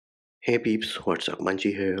Hey peeps, what's up?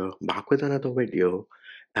 Manchi here, back with another video.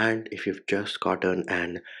 And if you've just gotten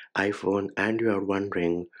an iPhone and you are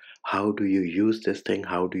wondering how do you use this thing,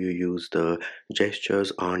 how do you use the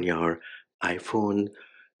gestures on your iPhone,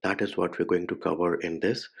 that is what we're going to cover in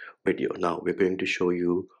this video. Now, we're going to show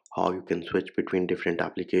you how you can switch between different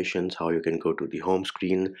applications, how you can go to the home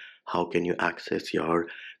screen, how can you access your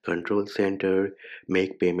control center,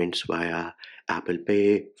 make payments via Apple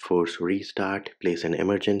Pay, force restart, place an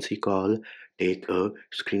emergency call, take a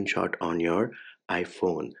screenshot on your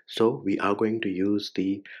iPhone. So we are going to use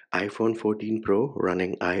the iPhone 14 Pro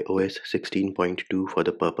running iOS 16.2 for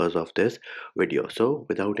the purpose of this video. So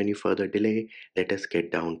without any further delay, let us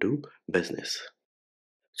get down to business.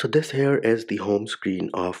 So this here is the home screen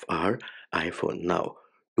of our iPhone. Now,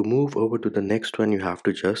 to move over to the next one, you have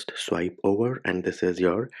to just swipe over, and this is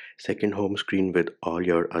your second home screen with all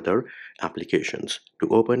your other applications. To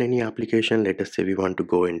open any application, let us say we want to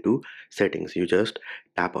go into settings, you just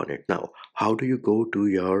tap on it. Now, how do you go to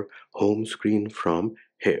your home screen from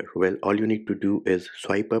here? Well, all you need to do is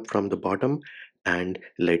swipe up from the bottom and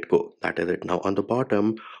let go. That is it. Now on the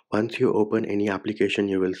bottom, once you open any application,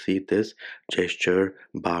 you will see this gesture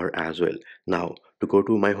bar as well. Now to go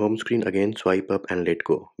to my home screen, again swipe up and let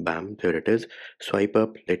go. Bam, there it is. Swipe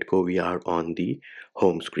up, let go, we are on the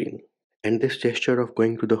home screen. And this gesture of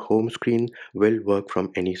going to the home screen will work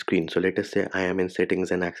from any screen. So let us say I am in settings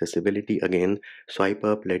and accessibility. Again, swipe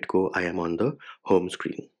up, let go, I am on the home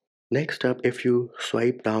screen. Next up, if you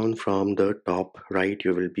swipe down from the top right,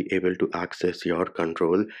 you will be able to access your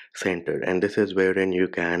control center. And this is wherein you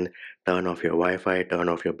can turn off your Wi-Fi, turn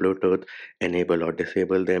off your Bluetooth, enable or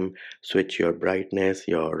disable them, switch your brightness,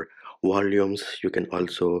 your volumes. You can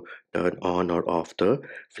also turn on or off the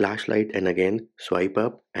flashlight, and again swipe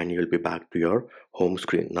up and you'll be back to your home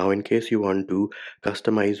screen. Now in case you want to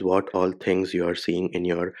customize what all things you are seeing in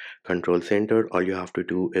your control center, all you have to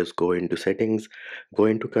do is go into settings, go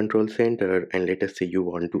into control center, and let us say you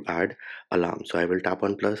want to add alarm. So I will tap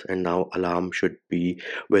on plus, and now alarm should be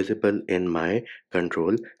visible in my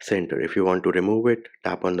control center. If you want to remove it,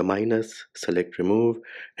 tap on the minus, select remove,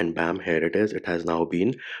 and bam, here it is. It has now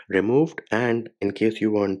been removed. And in case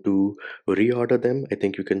you want to reorder them, I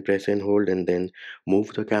think you can press and hold and then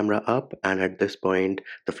move the camera up, and at this point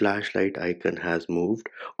the flashlight icon has moved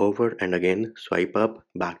over, and again swipe up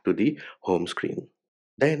back to the home screen.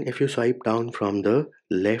 Then if you swipe down from the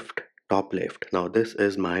left, top left, now this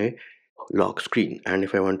is my lock screen, and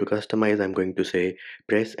if I want to customize, I'm going to say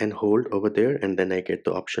press and hold over there, and then I get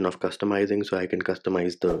the option of customizing. So I can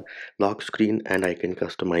customize the lock screen and I can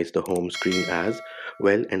customize the home screen as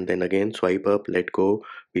well, and then again swipe up, let go,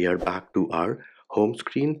 we are back to our home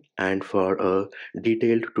screen. And for a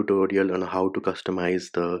detailed tutorial on how to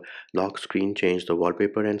customize the lock screen, change the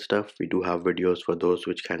wallpaper and stuff, we do have videos for those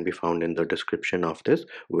which can be found in the description of this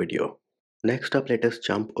video. Next up, let us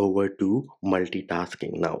jump over to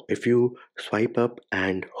multitasking. Now, if you swipe up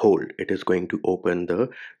and hold, it is going to open the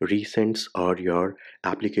recents or your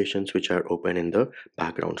applications which are open in the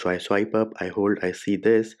background. So I swipe up, I hold, I see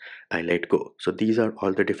this, I let go. So these are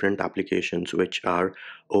all the different applications which are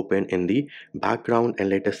open in the background. And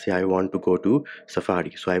let us say I want to go to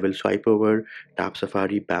Safari. So I will swipe over, tap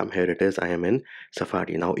Safari, bam, here it is, I am in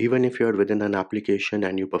Safari. Now, even if you're within an application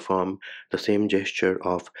and you perform the same gesture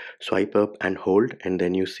of swipe up and hold, and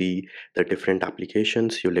then you see the different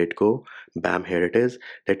applications, you let go, bam, here it is.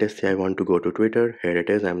 Let us say I want to go to Twitter, here it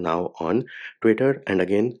is, I'm now on Twitter, and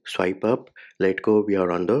again swipe up, let go, we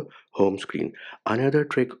are on the home screen. Another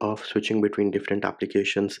trick of switching between different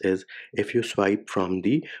applications is if you swipe from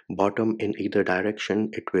the bottom in either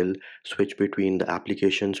direction, it will switch between the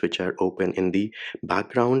applications which are open in the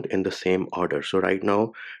background in the same order. So right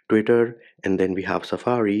now Twitter, and then we have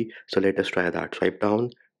Safari. So let us try that. Swipe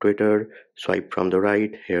down, Twitter, swipe from the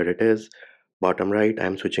right, here it is, bottom right,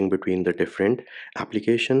 I'm switching between the different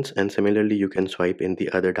applications. And similarly you can swipe in the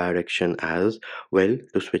other direction as well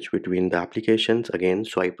to switch between the applications. Again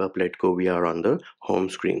swipe up, let go, we are on the home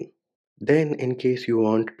screen. Then in case you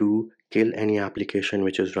want to kill any application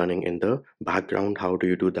which is running in the background, how do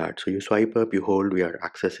you do that? So you swipe up, you hold, we are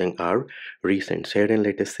accessing our recents here, and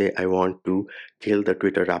let us say I want to kill the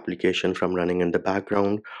Twitter application from running in the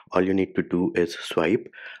background. All you need to do is swipe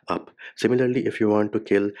up. Similarly, if you want to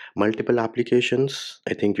kill multiple applications,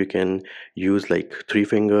 I think you can use like three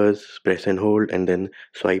fingers, press and hold, and then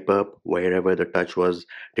swipe up. Wherever the touch was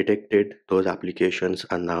detected, those applications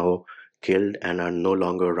are now killed and are no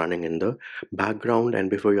longer running in the background. And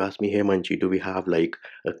before you ask me, hey Manchi, do we have like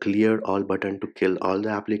a clear all button to kill all the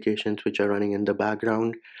applications which are running in the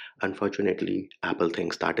background? Unfortunately, Apple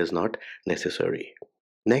thinks that is not necessary.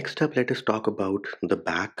 Next up, let us talk about the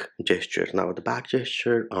back gesture. Now, the back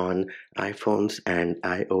gesture on iPhones and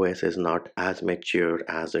iOS is not as mature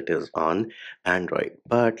as it is on Android.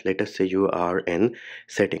 But let us say you are in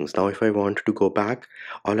settings. Now, if I want to go back,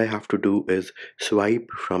 all I have to do is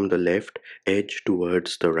swipe from the left edge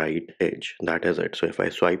towards the right edge. That is it. So if I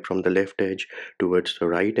swipe from the left edge towards the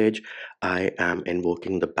right edge, I am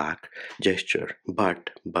invoking the back gesture.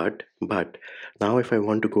 But now, if I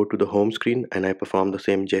want to go to the home screen and I perform the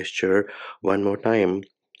same gesture one more time,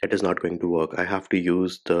 it is not going to work. I have to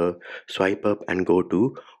use the swipe up and go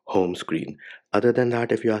to home screen. Other than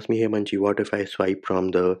that, if you ask me, hey Manji, what if I swipe from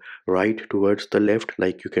the right towards the left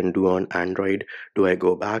like you can do on Android? Do I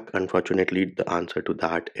go back? Unfortunately, the answer to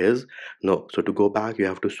that is no. So to go back, you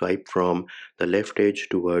have to swipe from the left edge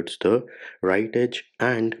towards the right edge,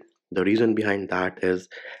 and the reason behind that is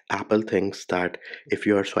Apple thinks that if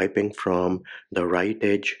you are swiping from the right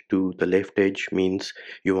edge to the left edge means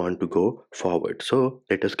you want to go forward. So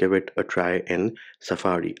let us give it a try in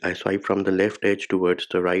Safari. I swipe from the left edge towards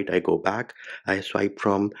the right, I go back. I swipe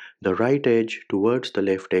from the right edge towards the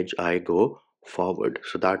left edge, I go forward.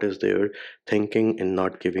 So that is their thinking in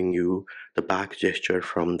not giving you the back gesture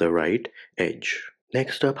from the right edge.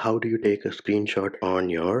 Next up, how do you take a screenshot on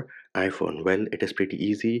your iPhone? Well, it is pretty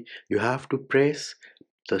easy. You have to press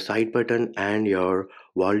the side button and your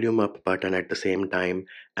volume up button at the same time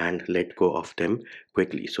and let go of them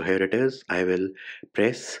quickly. So here it is. I will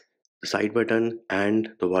press the side button and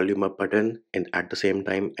the volume up button at the same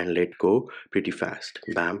time and let go pretty fast.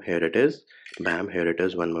 Bam, here it is. Bam, here it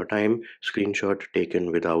is one more time. Screenshot taken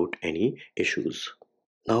without any issues.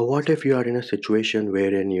 Now, what if you are in a situation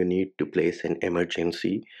wherein you need to place an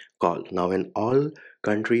emergency call? Now, in all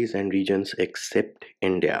countries and regions except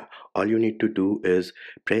India, all you need to do is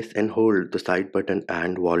press and hold the side button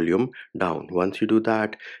and volume down. Once you do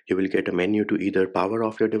that, you will get a menu to either power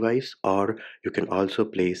off your device or you can also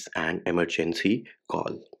place an emergency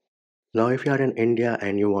call. Now, if you are in India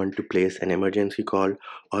and you want to place an emergency call,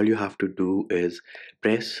 all you have to do is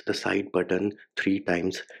press the side button 3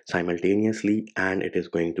 times simultaneously and it is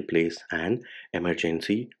going to place an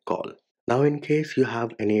emergency call. Now, in case you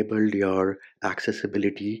have enabled your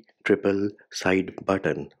accessibility triple side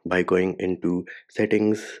button by going into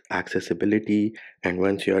settings, accessibility, and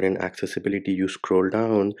once you are in accessibility, you scroll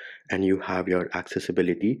down and you have your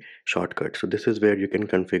accessibility shortcut. So this is where you can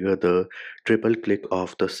configure the triple click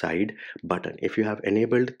of the side button. If you have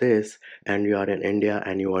enabled this and you are in India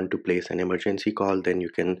and you want to place an emergency call, then you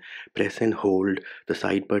can press and hold the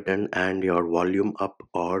side button and your volume up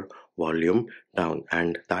or volume down,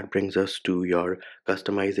 and that brings us to your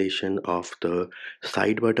customization of the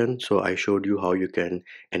side button. So I showed you how you can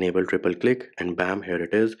enable triple click and bam, here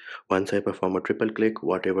it is. Once I perform a triple click,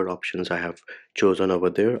 whatever options I have chosen over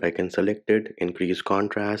there, I can select it, increase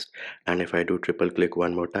contrast, and if I do triple click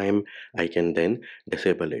one more time, I can then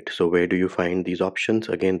disable it. So where do you find these options?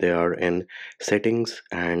 Again, they are in settings,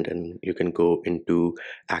 and you can go into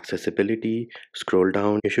accessibility, scroll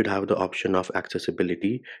down, you should have the option of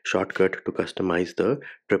accessibility shortcut to customize the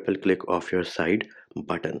triple click of your side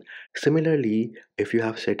button. Similarly, if you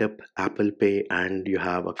have set up Apple Pay and you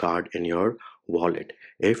have a card in your wallet,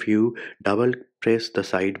 if you double press the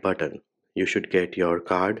side button, you should get your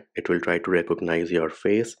card. It will try to recognize your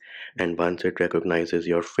face, and once it recognizes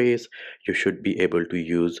your face, you should be able to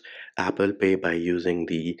use Apple Pay by using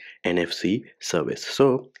the NFC service.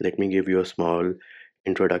 So let me give you a small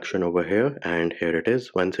introduction over here, and here it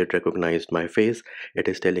is. Once it recognized my face, it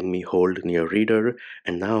is telling me hold near reader,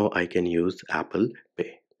 and now I can use Apple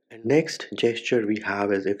Pay. And next gesture we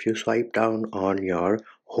have is if you swipe down on your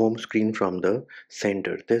home screen from the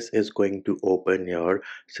center, this is going to open your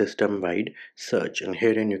system-wide search, and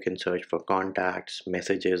herein you can search for contacts,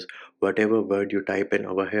 messages, whatever word you type in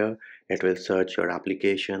over here, it will search your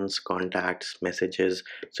applications, contacts, messages.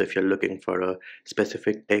 So if you're looking for a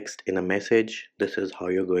specific text in a message, this is how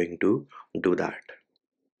you're going to do that.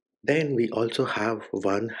 Then we also have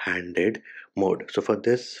one-handed mode. So for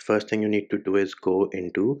this, first thing you need to do is go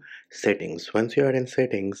into settings. Once you are in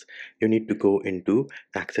settings, you need to go into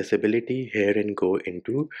accessibility here and go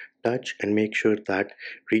into touch and make sure that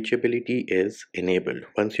reachability is enabled.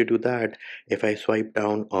 Once you do that, if I swipe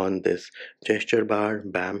down on this gesture bar,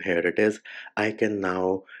 bam, here it is, I can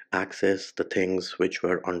now access the things which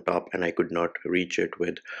were on top and I could not reach it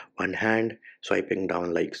with one hand. Swiping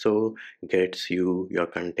down like so gets you your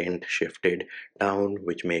content shifted down,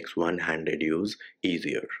 which makes one-handed use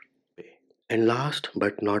easier. And last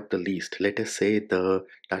but not the least, let us say the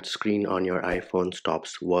touch screen on your iPhone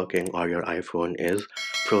stops working or your iPhone is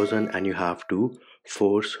frozen and you have to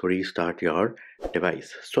force restart your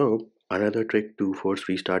device. So Another trick to force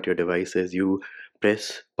restart your device is you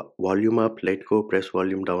press volume up, let go, press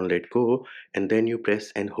volume down, let go, and then you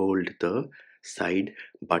press and hold the side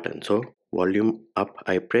button. So volume up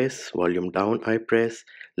I press, volume down I press,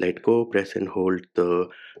 let go, press and hold the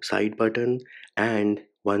side button, and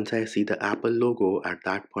once I see the Apple logo, at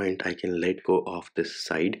that point I can let go of this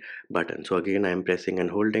side button. So again I'm pressing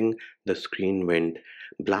and holding, the screen went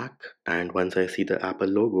black, and once I see the Apple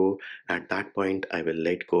logo, at that point I will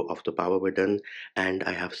let go of the power button, and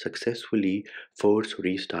I have successfully force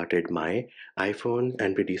restarted my iPhone,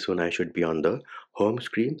 and pretty soon I should be on the home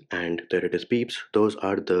screen and there it is beeps. Those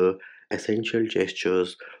are the essential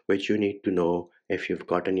gestures which you need to know if you've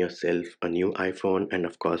gotten yourself a new iPhone. And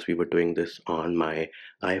of course we were doing this on my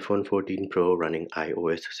iPhone 14 Pro running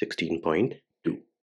iOS 16.2.